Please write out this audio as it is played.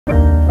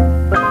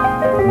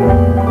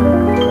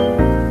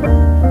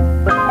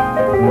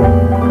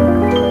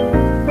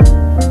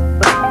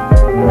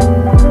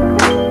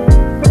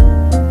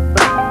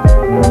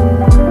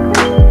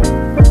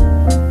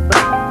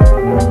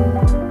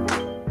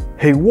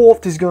Hey,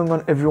 what is going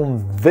on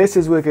everyone? This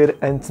is Wicked,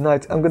 and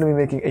tonight I'm gonna be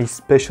making a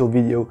special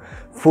video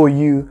for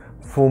you,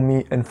 for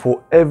me, and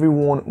for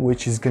everyone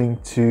which is going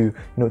to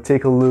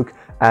take a look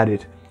at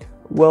it.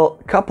 Well,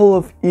 a couple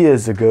of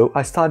years ago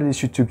I started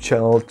this YouTube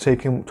channel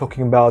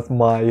talking about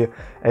my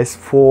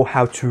S4,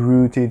 how to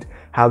root it,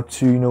 how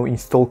to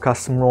install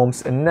custom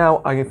ROMs, and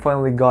now I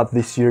finally got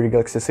this year the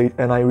Galaxy S8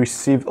 and I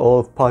received a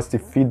lot of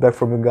positive feedback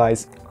from you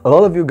guys. A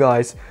lot of you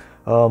guys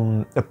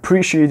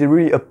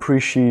really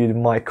appreciated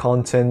my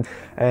content,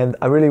 and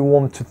I really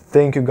want to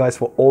thank you guys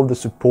for all the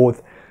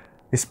support,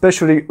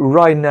 especially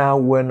right now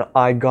when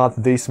I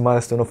got this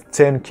milestone of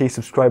 10k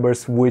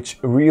subscribers, which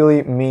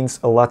really means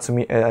a lot to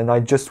me, and I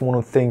just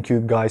want to thank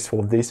you guys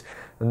for this.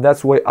 And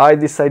that's why I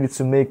decided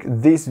to make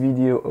this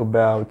video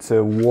about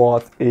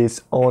what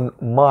is on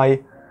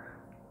my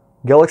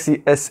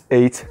Galaxy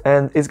S8,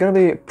 and it's gonna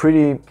be a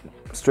pretty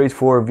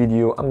straightforward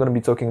video. I'm gonna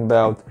be talking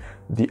about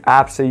the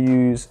apps I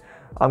use.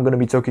 I'm going to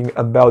be talking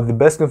about the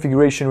best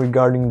configuration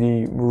regarding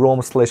the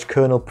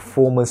ROM/kernel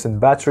performance and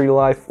battery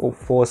life. Of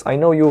course, I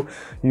know you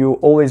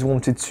always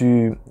wanted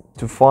to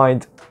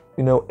find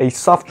a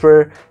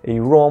software, a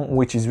ROM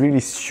which is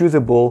really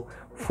suitable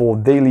for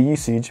daily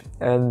usage,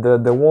 and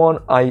the one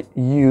I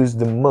use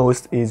the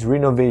most is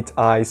Renovate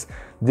Eyes,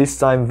 this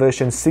time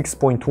version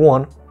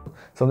 6.1.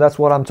 So that's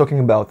what I'm talking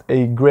about,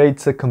 a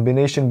great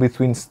combination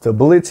between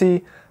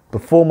stability,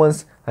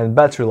 performance and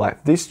battery life.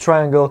 This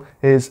triangle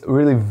is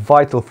really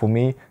vital for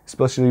me,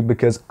 especially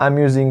because I'm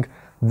using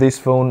this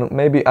phone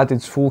maybe at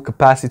its full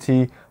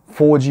capacity,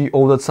 4G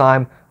all the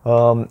time,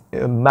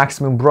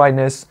 maximum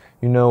brightness,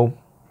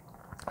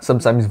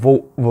 sometimes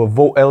VO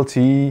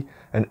LTE,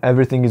 and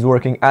everything is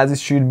working as it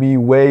should be.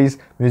 Waves,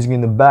 music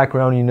in the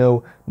background,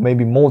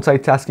 maybe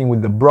multitasking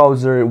with the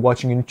browser,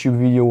 watching a YouTube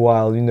video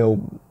while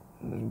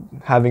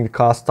having the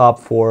car stop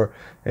for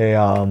a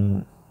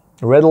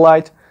red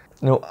light.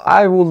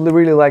 I would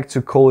really like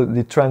to call it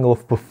the triangle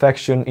of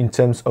perfection in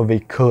terms of a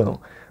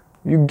kernel.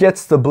 You get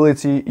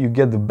stability, you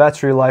get the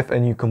battery life,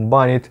 and you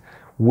combine it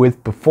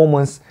with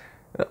performance.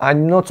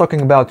 I'm not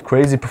talking about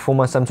crazy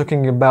performance, I'm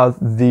talking about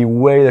the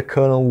way the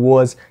kernel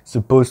was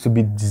supposed to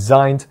be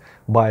designed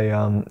by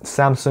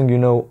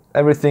Samsung.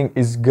 Everything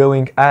is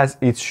going as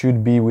it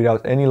should be,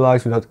 without any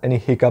lags, without any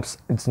hiccups.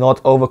 It's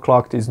not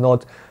overclocked, it's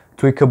not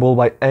tweakable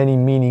by any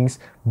meanings,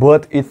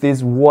 but it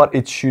is what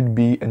it should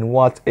be and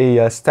what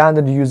a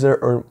standard user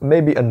or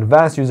maybe an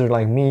advanced user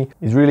like me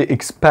is really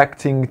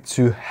expecting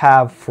to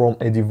have from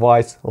a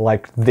device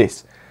like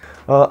this.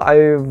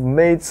 I've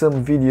made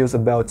some videos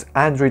about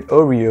Android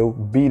Oreo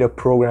beta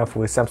program for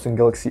the Samsung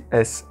Galaxy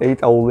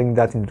S8. I will link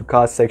that in the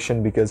card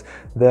section because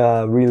they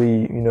are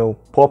really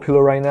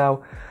popular right now.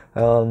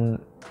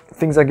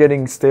 Things are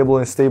getting stable,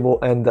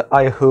 and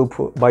I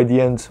hope by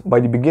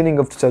the beginning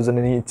of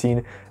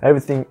 2018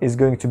 everything is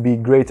going to be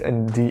great,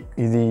 and the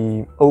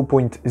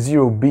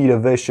 0.0 beta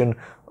version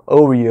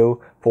Oreo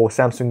for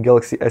Samsung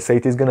Galaxy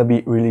S8 is gonna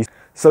be released.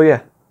 So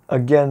yeah,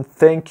 again,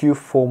 thank you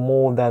for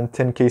more than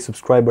 10k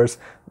subscribers.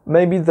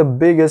 Maybe the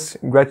biggest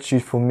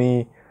gratitude for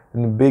me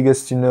and the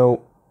biggest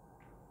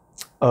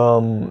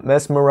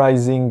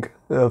mesmerizing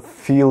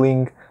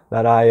feeling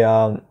that I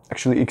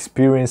actually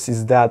experienced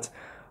is that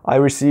I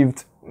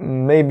received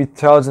maybe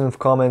thousands of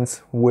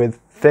comments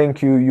with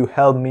thank you, you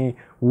helped me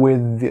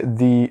with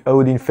the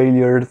Odin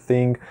failure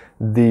thing,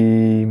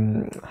 the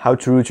how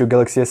to root your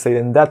Galaxy S8,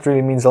 and that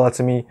really means a lot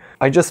to me.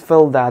 I just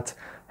felt that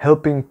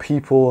helping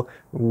people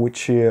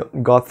which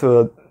got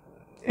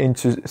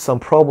into some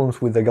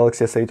problems with the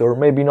Galaxy S8, or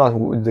maybe not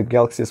with the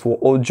Galaxy S4,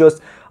 or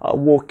just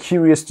were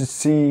curious to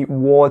see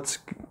what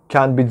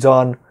can be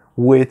done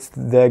with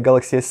the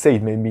Galaxy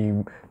S8,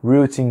 maybe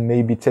rooting,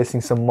 maybe testing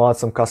some mods,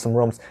 some custom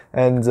ROMs,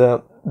 and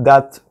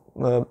that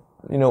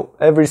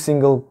every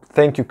single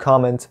thank you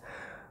comment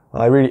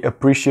I really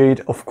appreciate.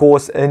 Of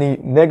course, any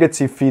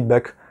negative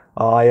feedback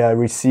I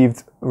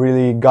received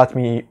really got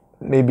me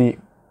maybe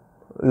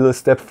a little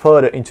step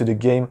further into the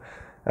game,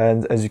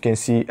 and as you can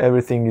see,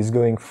 everything is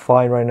going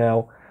fine right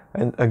now.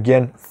 And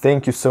again,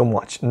 thank you so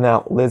much.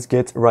 Now let's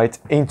get right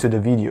into the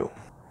video.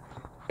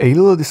 A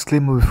little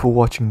disclaimer before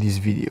watching this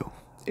video.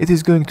 It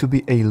is going to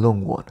be a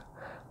long one.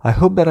 I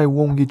hope that I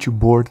won't get you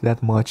bored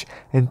that much,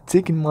 and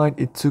take in mind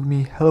it took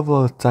me a hell of a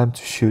lot of time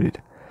to shoot it.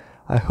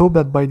 I hope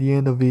that by the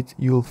end of it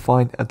you will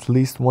find at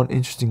least one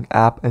interesting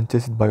app and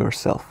test it by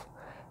yourself.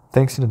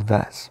 Thanks in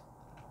advance.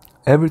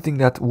 Everything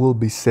that will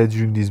be said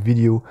during this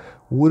video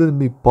wouldn't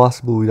be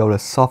possible without a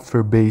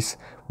software base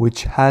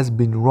which has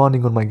been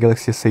running on my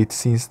Galaxy S8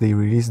 since they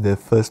released the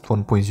first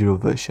 1.0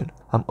 version.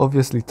 I'm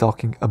obviously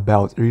talking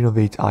about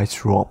Renovate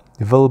Eyes ROM,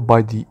 developed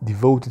by the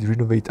devoted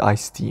Renovate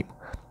Eyes team.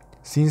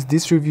 Since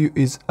this review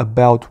is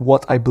about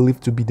what I believe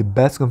to be the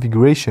best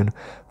configuration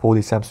for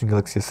the Samsung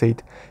Galaxy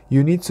S8,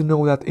 you need to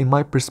know that in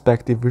my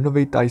perspective,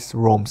 Renovate Eyes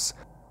ROMs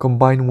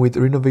combined with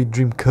Renovate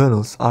Dream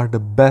kernels are the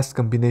best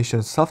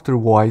combination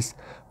software-wise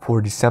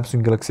for the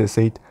Samsung Galaxy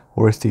S8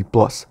 or S8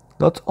 Plus.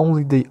 Not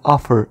only they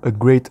offer a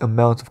great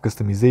amount of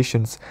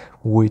customizations,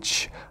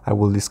 which I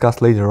will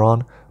discuss later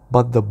on,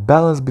 but the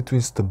balance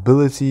between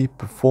stability,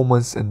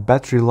 performance and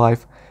battery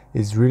life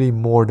is really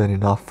more than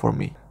enough for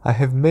me. I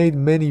have made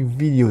many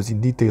videos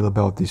in detail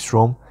about this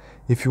ROM.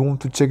 If you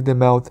want to check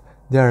them out,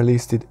 they are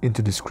listed in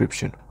the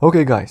description.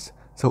 Okay guys,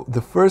 so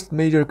the first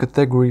major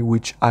category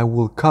which I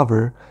will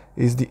cover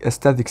is the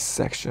aesthetics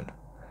section.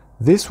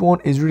 This one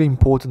is really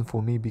important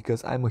for me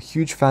because I'm a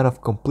huge fan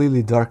of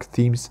completely dark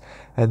themes,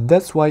 and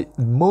that's why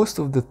most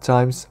of the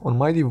times on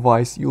my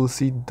device you'll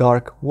see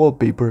dark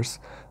wallpapers,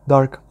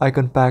 dark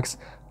icon packs,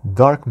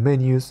 dark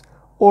menus,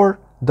 or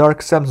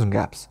dark Samsung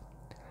apps.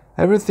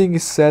 Everything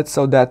is set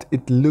so that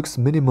it looks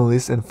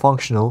minimalist and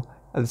functional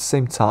at the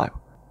same time.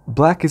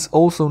 Black is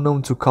also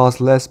known to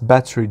cause less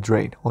battery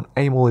drain on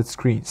AMOLED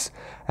screens,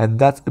 and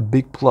that's a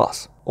big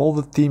plus. All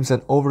the themes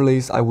and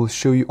overlays I will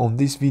show you on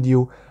this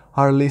video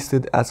are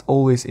listed as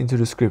always in the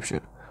description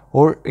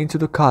or into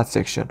the card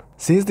section.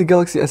 Since the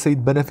Galaxy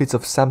S8 benefits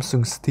of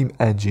Samsung's theme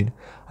engine,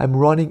 I'm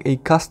running a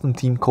custom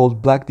theme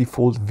called Black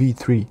Default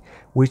V3,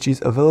 which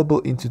is available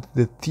into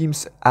the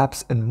themes,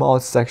 apps and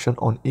mods section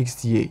on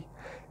XDA.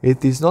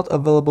 It is not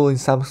available in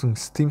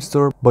Samsung's theme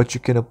store, but you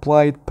can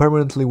apply it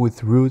permanently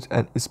with root,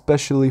 and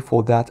especially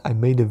for that I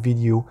made a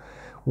video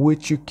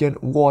which you can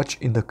watch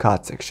in the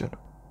card section.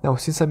 Now,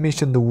 since I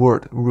mentioned the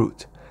word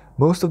root,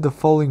 most of the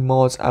following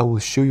mods I will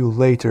show you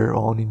later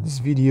on in this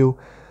video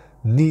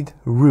need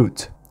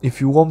root.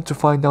 If you want to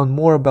find out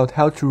more about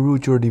how to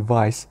root your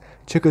device,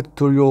 check a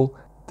tutorial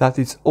that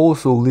is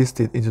also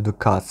listed into the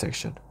card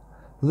section.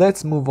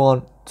 Let's move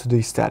on to the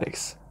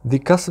aesthetics. The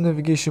custom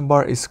navigation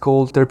bar is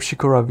called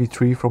Terpsichore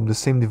V3 from the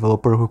same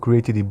developer who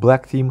created the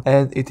black theme,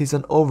 and it is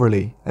an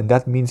overlay, and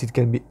that means it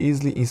can be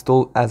easily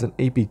installed as an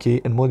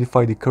APK and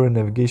modify the current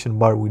navigation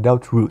bar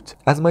without root.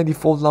 As my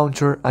default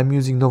launcher, I'm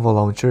using Nova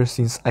Launcher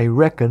since I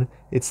reckon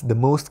it's the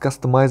most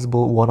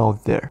customizable one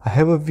out there. I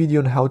have a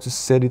video on how to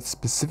set it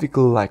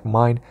specifically like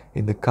mine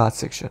in the card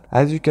section.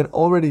 As you can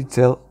already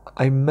tell,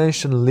 I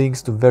mention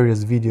links to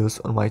various videos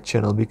on my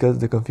channel because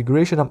the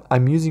configuration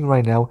I'm using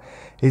right now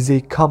is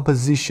a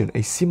composition,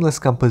 a seamless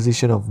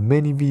composition of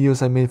many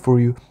videos I made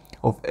for you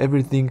of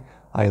everything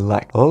I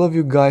like. A lot of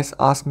you guys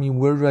ask me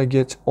where do I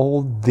get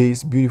all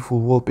these beautiful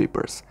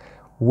wallpapers.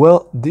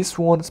 Well, this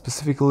one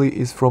specifically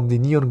is from the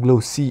Neon Glow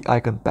C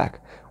icon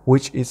pack,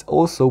 which is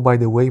also, by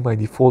the way, my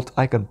default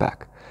icon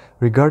pack.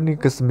 Regarding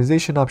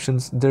customization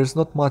options, there's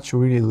not much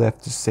really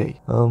left to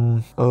say.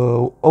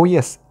 Oh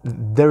yes,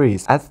 there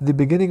is. At the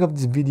beginning of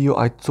this video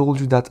I told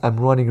you that I'm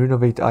running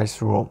Renovate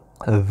Ice ROM.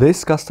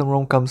 This custom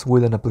ROM comes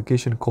with an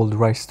application called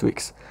Rice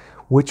Tweaks,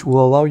 which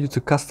will allow you to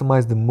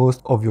customize the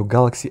most of your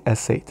Galaxy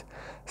S8,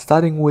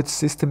 starting with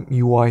system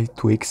UI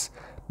tweaks,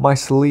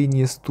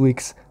 miscellaneous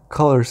tweaks,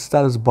 colors,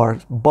 status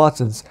bars,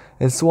 buttons,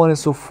 and so on and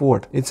so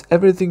forth. It's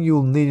everything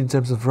you'll need in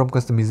terms of ROM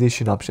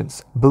customization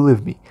options,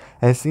 believe me.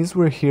 And since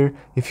we're here,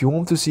 if you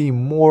want to see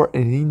more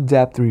an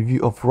in-depth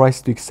review of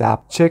Rice Tweaks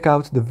app, check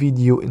out the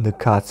video in the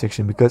card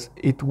section because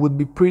it would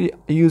be pretty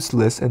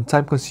useless and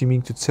time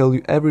consuming to tell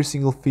you every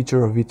single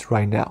feature of it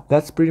right now.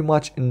 That's pretty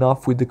much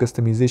enough with the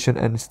customization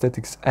and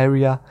aesthetics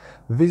area.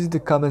 Visit the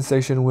comment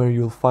section where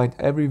you'll find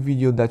every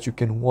video that you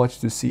can watch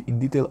to see in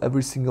detail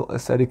every single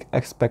aesthetic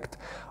aspect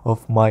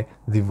of my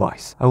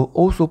device. I will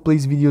also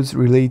place videos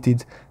related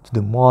to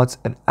the mods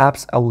and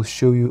apps I will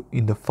show you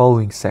in the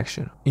following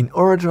section. In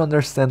order to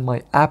understand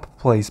my app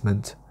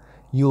placement,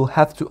 you'll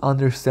have to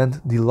understand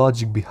the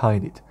logic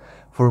behind it.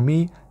 For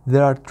me,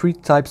 there are three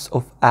types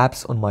of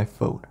apps on my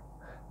phone.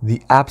 The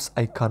apps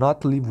I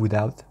cannot live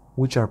without,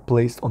 which are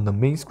placed on the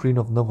main screen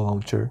of Nova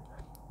Launcher.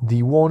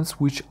 The ones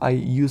which I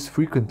use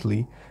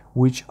frequently,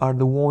 which are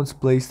the ones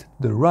placed to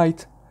the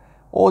right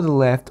or the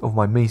left of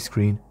my main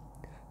screen,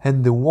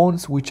 and the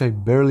ones which I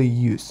barely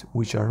use,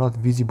 which are not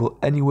visible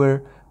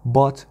anywhere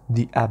but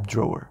the app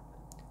drawer.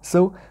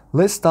 So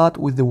let's start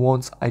with the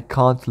ones I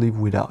can't live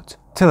without.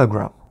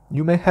 Telegram.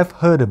 You may have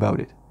heard about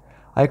it.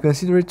 I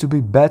consider it to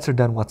be better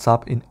than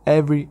WhatsApp in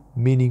every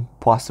meaning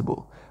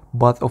possible,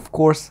 but of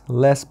course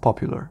less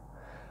popular.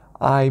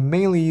 I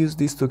mainly use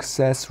this to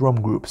access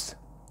ROM groups.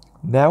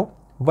 Now,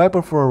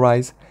 Viper for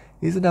Arise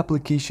is an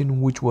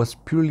application which was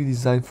purely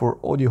designed for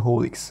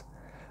audioholics.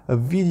 A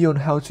video on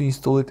how to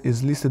install it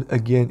is listed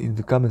again in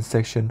the comment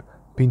section,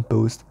 pin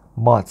post,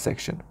 mod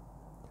section.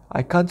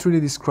 I can't really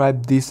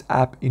describe this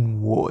app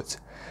in words,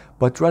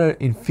 but rather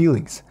in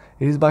feelings.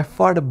 It is by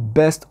far the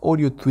best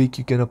audio tweak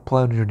you can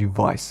apply on your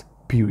device,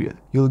 period.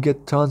 You'll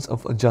get tons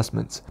of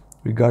adjustments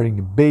regarding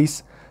the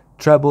bass,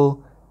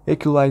 treble,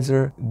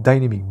 equalizer,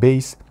 dynamic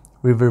bass,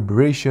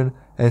 reverberation,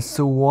 and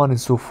so on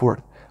and so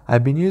forth.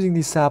 I've been using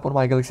this app on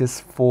my Galaxy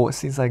S4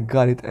 since I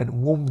got it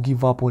and won't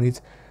give up on it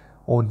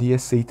on the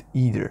S8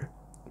 either.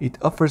 It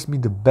offers me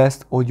the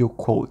best audio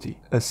quality.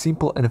 A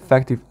simple and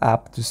effective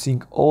app to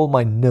sync all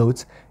my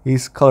notes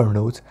is Color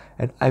Note,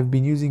 and I've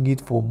been using it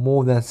for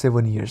more than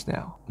 7 years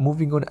now.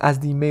 Moving on, as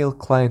the email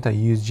client, I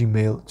use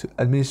Gmail to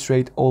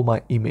administrate all my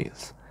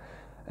emails.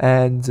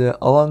 And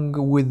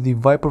along with the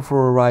Viper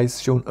for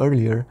Arise shown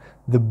earlier,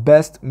 the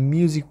best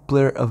music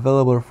player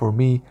available for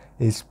me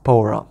is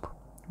PowerAmp.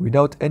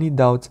 Without any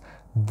doubt,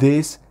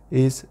 this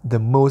is the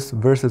most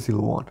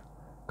versatile one.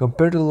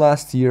 compared to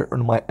last year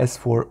on my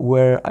S4,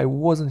 where I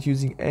wasn't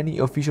using any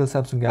official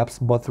Samsung apps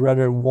but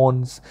rather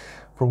ones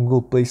from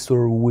Google Play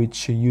Store,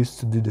 which used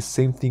to do the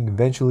same thing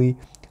eventually.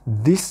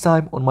 This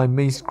time on my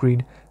main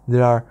screen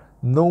there are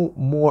no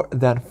more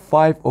than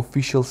 5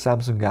 official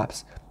Samsung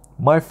apps: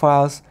 My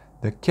Files,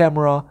 the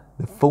camera,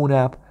 the phone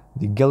app,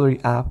 the gallery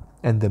app,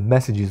 and the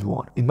messages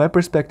one. In my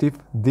perspective,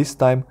 this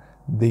time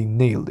they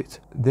nailed it.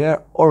 They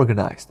are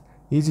organized,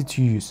 easy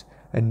to use,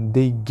 and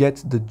they get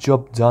the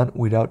job done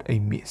without a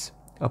miss.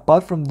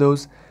 Apart from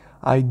those,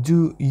 I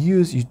do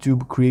use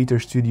YouTube Creator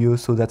Studio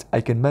so that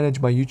I can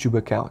manage my YouTube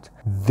account.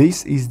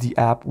 This is the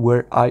app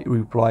where I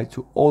reply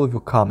to all of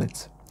your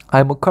comments.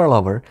 I'm a car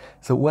lover,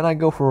 so when I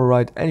go for a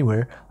ride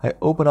anywhere, I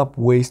open up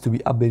ways to be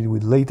updated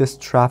with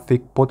latest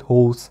traffic,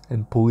 potholes,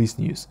 and police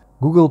news.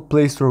 Google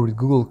Play Store with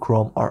Google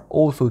Chrome are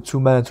also 2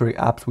 mandatory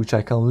apps which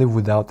I can live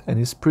without, and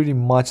it's pretty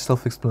much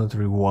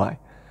self-explanatory why.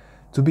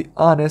 To be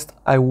honest,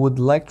 I would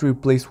like to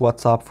replace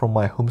WhatsApp from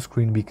my home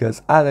screen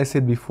because, as I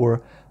said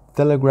before,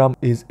 Telegram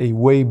is a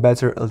way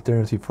better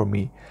alternative for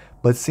me.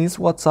 But since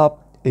WhatsApp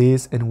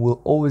is and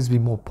will always be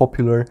more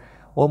popular,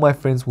 all my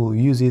friends will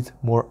use it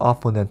more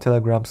often than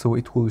Telegram, so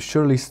it will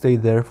surely stay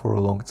there for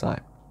a long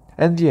time.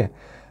 And yeah,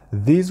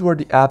 these were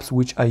the apps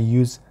which I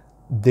use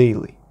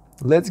daily.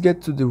 Let's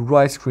get to the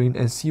right screen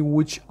and see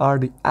which are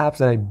the apps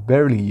that I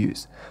barely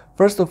use.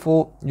 First of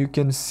all, you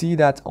can see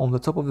that on the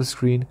top of the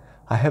screen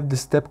I have the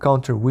step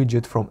counter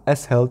widget from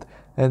S-Health,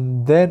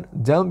 and then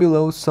down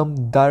below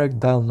some direct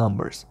dial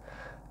numbers.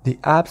 The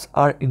apps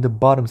are in the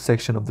bottom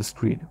section of the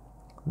screen.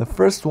 The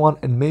first one,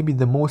 and maybe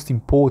the most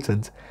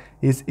important,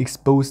 is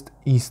Xposed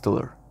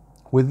Installer.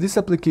 With this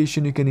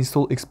application you can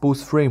install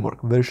Xposed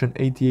Framework version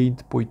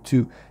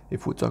 88.2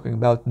 if we're talking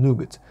about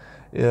Nougat,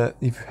 if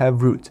you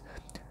have root.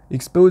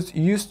 Xposed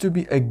used to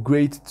be a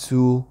great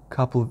tool a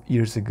couple of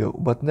years ago,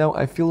 but now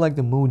I feel like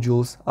the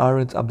modules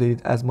aren't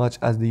updated as much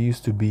as they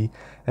used to be,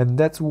 and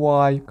that's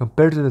why,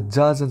 compared to the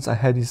dozens I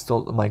had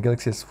installed on my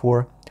Galaxy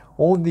S4,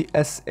 on the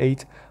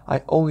S8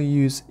 I only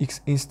use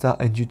Xinsta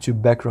and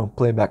YouTube background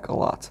playback a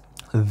lot.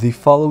 The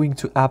following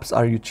 2 apps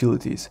are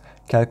utilities: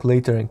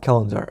 Calculator and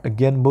Calendar.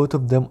 Again, both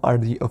of them are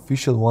the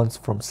official ones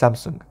from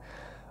Samsung.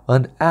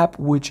 An app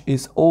which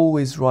is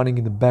always running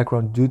in the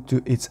background due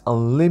to its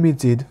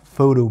unlimited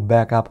photo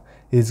backup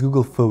is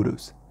Google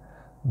Photos.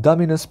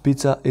 Domino's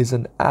Pizza is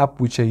an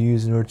app which I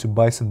use in order to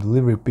buy some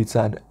delivery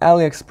pizza, and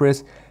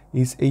AliExpress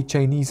is a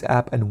Chinese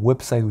app and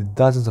website with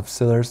dozens of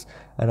sellers,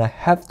 and I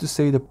have to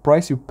say the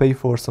price you pay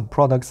for some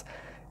products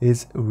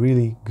is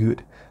really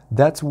good.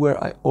 That's where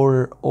I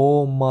order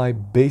all my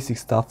basic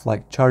stuff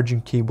like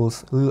charging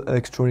cables, little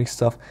electronic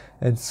stuff,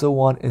 and so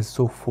on and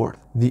so forth.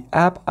 The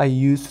app I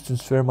use to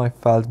transfer my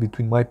files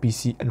between my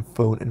PC and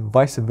phone and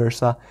vice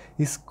versa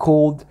is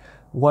called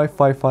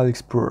Wi-Fi File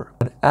Explorer.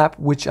 An app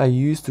which I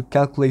use to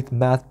calculate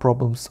math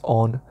problems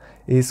on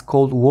is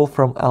called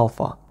Wolfram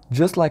Alpha.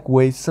 Just like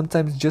Waze,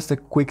 sometimes just a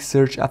quick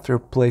search after a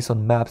place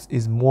on maps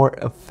is more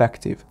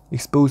effective.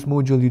 Xposed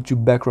module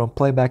YouTube background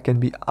playback can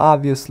be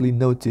obviously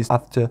noticed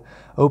after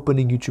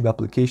opening YouTube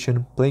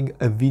application, playing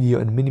a video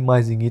and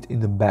minimizing it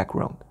in the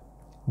background.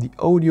 The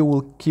audio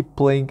will keep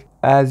playing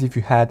as if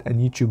you had a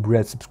YouTube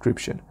Red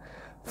subscription.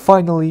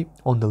 Finally,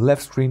 on the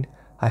left screen,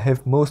 I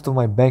have most of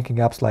my banking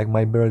apps like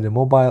MyBerry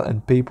Mobile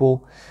and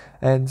PayPal,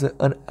 and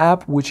an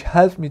app which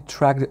helps me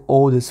track the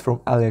orders from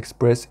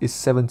AliExpress is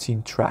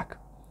 17Track.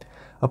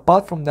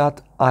 Apart from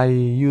that, I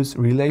use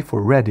Relay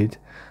for Reddit,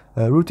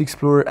 Route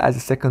Explorer as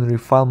a secondary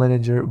file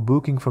manager,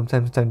 Booking from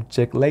time to time to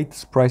check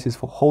latest prices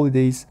for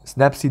holidays,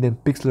 Snapseed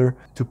and Pixlr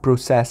to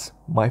process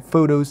my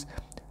photos,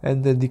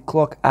 and the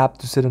Clock app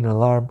to set an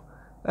alarm,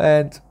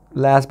 and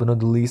last but not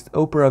the least,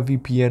 Opera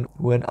VPN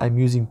when I'm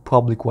using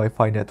public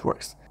Wi-Fi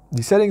networks.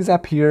 The Settings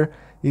app here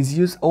is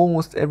used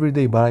almost every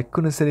day, but I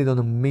couldn't set it on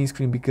the main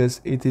screen because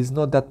it is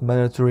not that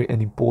mandatory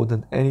and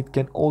important, and it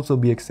can also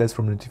be accessed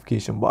from the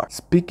notification bar.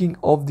 Speaking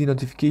of the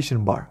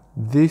notification bar,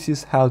 this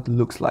is how it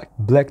looks like.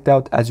 Blacked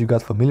out as you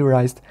got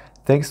familiarized.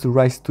 Thanks to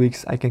Rice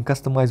Tweaks, I can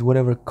customize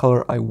whatever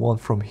color I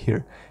want from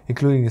here,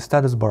 including the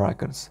status bar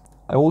icons.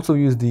 I also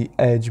use the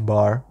edge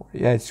bar, or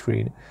the edge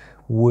screen,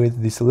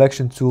 with the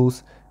selection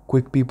tools,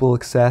 quick people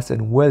access,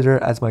 and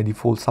weather as my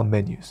default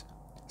submenus.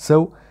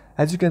 So,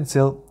 as you can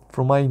tell,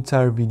 from my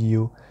entire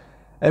video,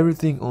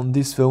 everything on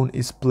this phone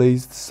is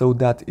placed so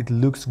that it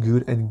looks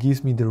good and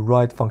gives me the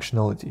right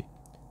functionality.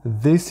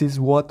 This is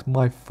what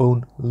my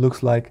phone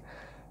looks like,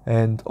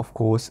 and of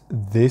course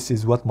this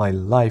is what my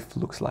life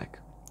looks like.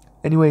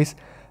 Anyways,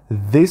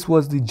 this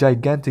was the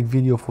gigantic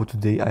video for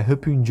today. I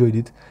hope you enjoyed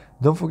it.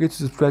 Don't forget to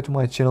subscribe to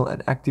my channel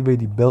and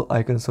activate the bell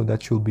icon so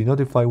that you'll be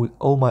notified with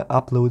all my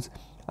uploads.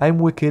 I'm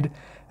Wicked,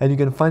 and you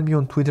can find me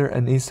on Twitter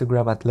and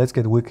Instagram at Let's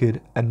Get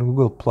Wicked, and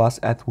Google Plus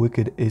at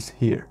Wicked is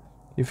here.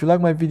 If you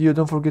like my video,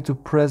 don't forget to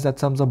press that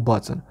thumbs up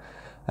button.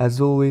 As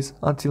always,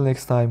 until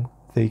next time,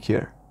 take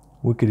care.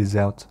 Wicked is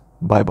out.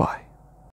 Bye bye.